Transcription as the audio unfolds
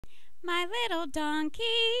My little donkey,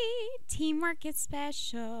 teamwork is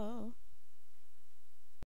special.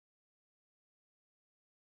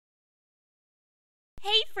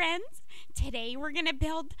 Hey friends, today we're gonna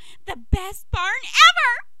build the best barn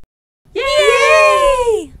ever!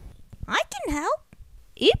 Yay! I can help.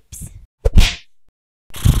 Oops.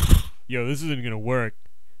 Yo, this isn't gonna work.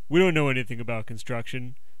 We don't know anything about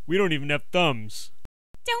construction. We don't even have thumbs.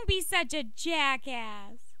 Don't be such a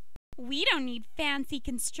jackass. We don't need fancy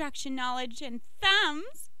construction knowledge and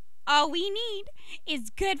thumbs. All we need is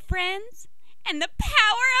good friends and the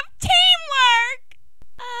power of teamwork!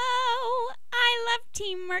 Oh, I love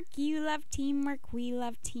teamwork, you love teamwork, we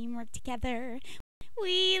love teamwork together.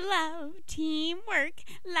 We love teamwork,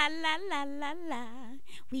 la la la la la.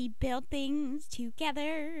 We build things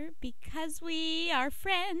together because we are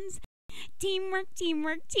friends. Teamwork,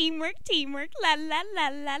 teamwork, teamwork, teamwork, la la la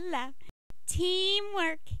la la.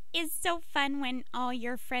 Teamwork is so fun when all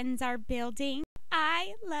your friends are building.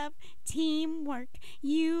 I love teamwork.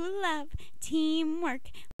 You love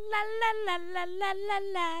teamwork. La la la la la la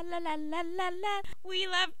la la la la la la. We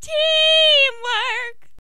love teamwork.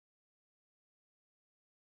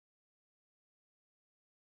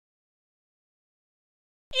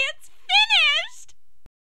 It's finished!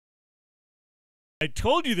 I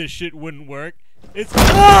told you this shit wouldn't work. It's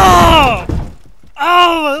Oh!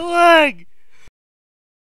 Oh, my leg!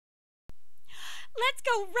 Let's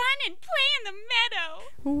go run and play in the meadow.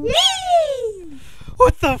 Whee!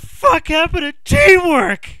 What the fuck happened to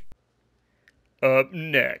teamwork? Up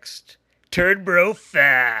next, Turd Bro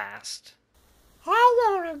Fast. I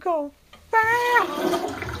wanna go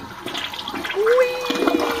fast. Whee!